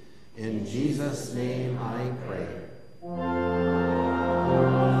week. In Jesus' name I pray.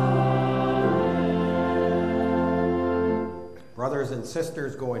 Brothers and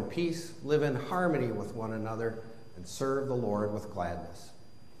sisters, go in peace, live in harmony with one another, and serve the Lord with gladness.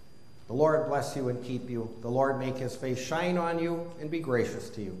 The Lord bless you and keep you. The Lord make his face shine on you and be gracious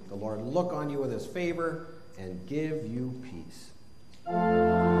to you. The Lord look on you with his favor and give you peace.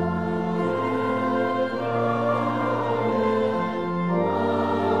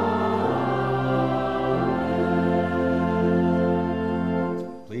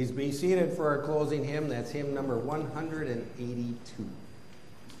 Please be seated for our closing hymn. That's hymn number 182.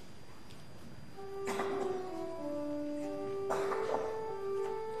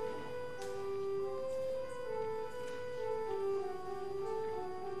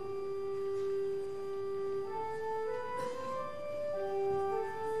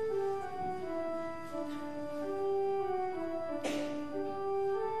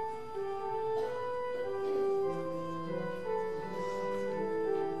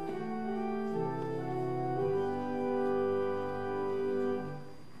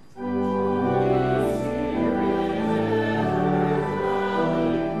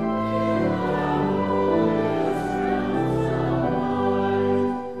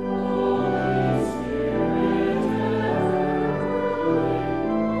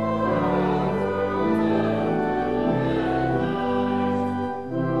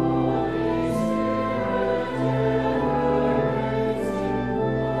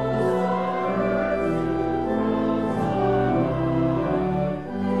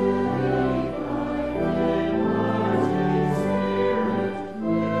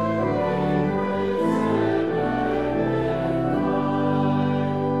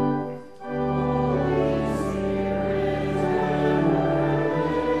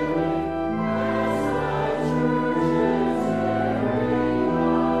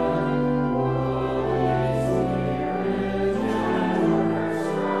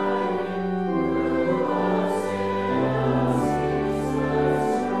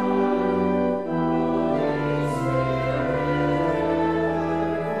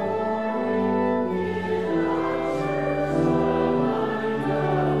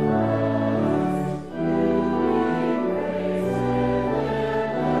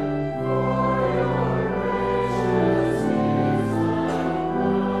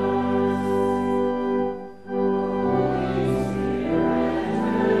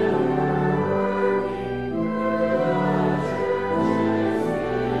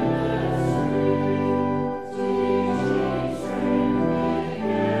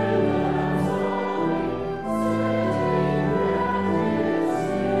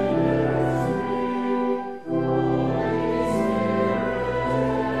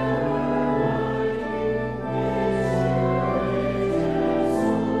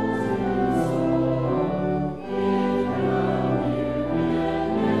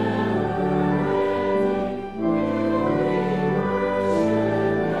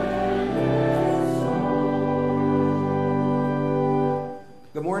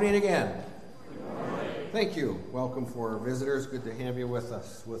 Good morning again. Good morning. Thank you. Welcome for visitors. Good to have you with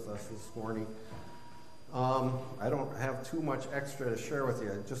us this morning. I don't have too much extra to share with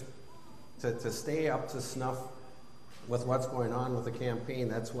you. Just to stay up to snuff with what's going on with the campaign.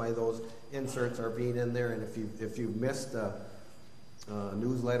 That's why those inserts are being in there. And if you've missed a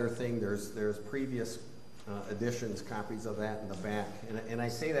newsletter thing, there's previous editions, copies of that in the back. And I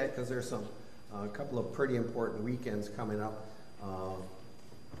say that because there's a couple of pretty important weekends coming up.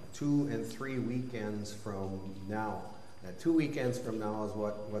 2 and 3 weekends from now. 2 weekends from now is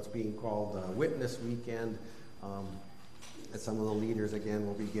what's being called Witness Weekend. Some of the leaders, again,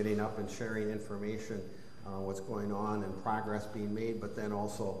 will be getting up and sharing information, what's going on and progress being made, but then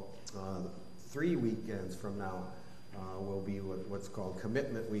also 3 weekends from now will be what's called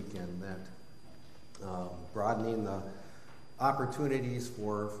Commitment Weekend, that broadening the opportunities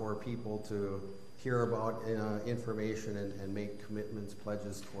for people to hear about information and make commitments,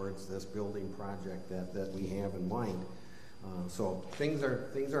 pledges towards this building project that we have in mind. So things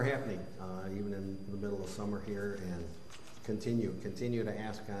are happening even in the middle of summer here, and continue to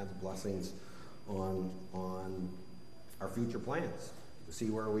ask God's blessings on our future plans to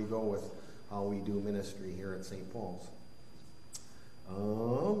see where we go with how we do ministry here at St. Paul's.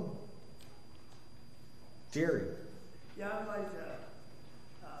 Jerry. Yeah, I'd like to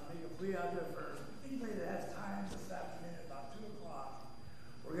make a plea out there for anybody that has time this afternoon at about 2 o'clock.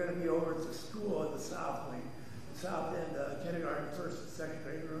 We're going to be over at the school at the south wing, the south end, kindergarten, first and second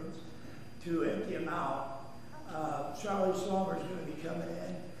grade rooms, to empty them out. Charlie Schlomer is going to be coming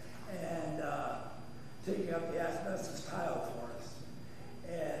in and taking up the asbestos tile for us.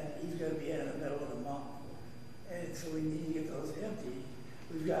 And he's going to be in the middle of the month. And so we need to get those empty.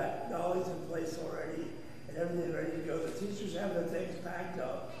 We've got dollies in place already and everything ready to go. The teachers have their things packed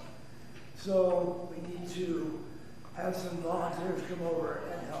up. So we need to have some volunteers come over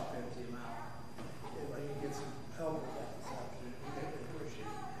and help empty them out. If I can get some help with that this afternoon, we appreciate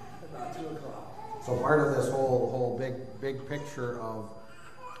it. About 2 o'clock. So part of this whole big picture of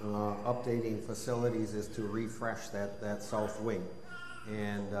updating facilities is to refresh that south wing.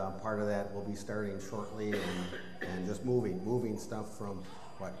 And part of that will be starting shortly and just moving stuff from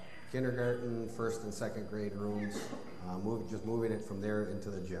kindergarten, first and second grade rooms, just moving it from there into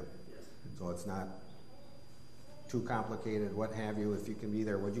the gym. So it's not too complicated, what have you, if you can be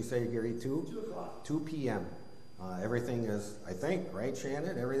there. What'd you say, Gary, 2? 2 o'clock. 2 p.m. Everything is, I think, right,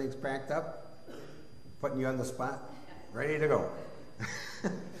 Shannon? Everything's packed up? Putting you on the spot? Ready to go.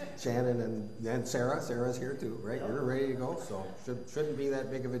 Shannon and Sarah. Sarah's here too, right? You're ready to go, so shouldn't be that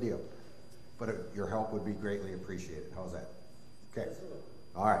big of a deal. But your help would be greatly appreciated. How's that? Okay.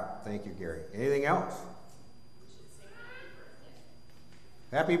 All right. Thank you, Gary. Anything else?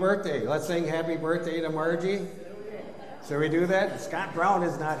 Happy birthday. Let's sing happy birthday to Margie. Shall we do that? Scott Brown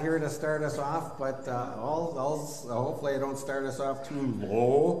is not here to start us off, but hopefully I don't start us off too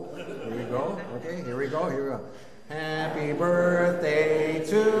low. Here we go. Okay, here we go. Happy birthday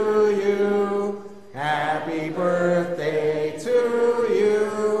to you. Happy birthday to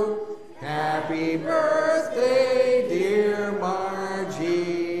you. Happy birthday, dear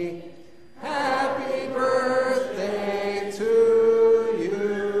Margie. Happy birthday to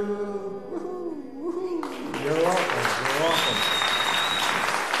you. Woo-hoo. You're welcome. You're welcome.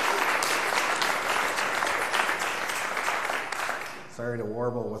 Sorry to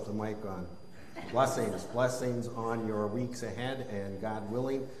warble with the mic on. Blessings on your weeks ahead, and God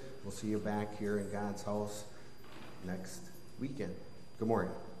willing, we'll see you back here in God's house next weekend. Good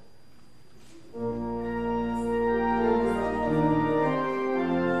morning.